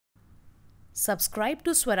Subscribe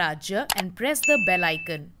to Swarajya and press the bell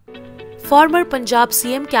icon. Former Punjab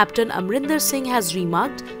CM Captain Amarinder Singh has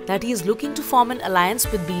remarked that he is looking to form an alliance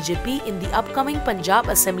with BJP in the upcoming Punjab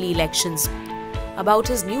Assembly elections. About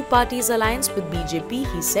his new party's alliance with BJP,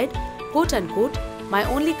 he said, quote-unquote, "My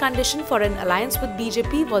only condition for an alliance with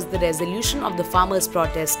BJP was the resolution of the farmers'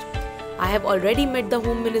 protest. I have already met the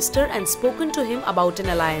Home Minister and spoken to him about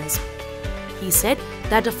an alliance." He said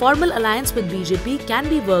that a formal alliance with BJP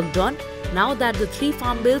can be worked on now that the 3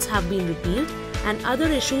 farm bills have been repealed and other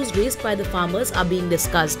issues raised by the farmers are being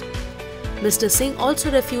discussed. Mr. Singh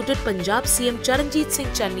also refuted Punjab CM Charanjit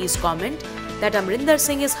Singh Channi's comment that Amarinder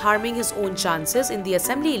Singh is harming his own chances in the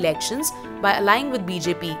assembly elections by allying with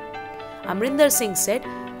BJP. Amarinder Singh said,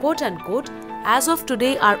 quote-unquote, "As of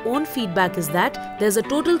today, our own feedback is that there's a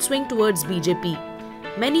total swing towards BJP.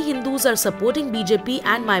 Many Hindus are supporting BJP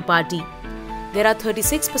and my party. There are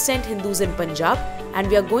 36% Hindus in Punjab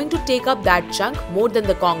and we are going to take up that chunk more than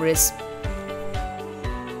the Congress."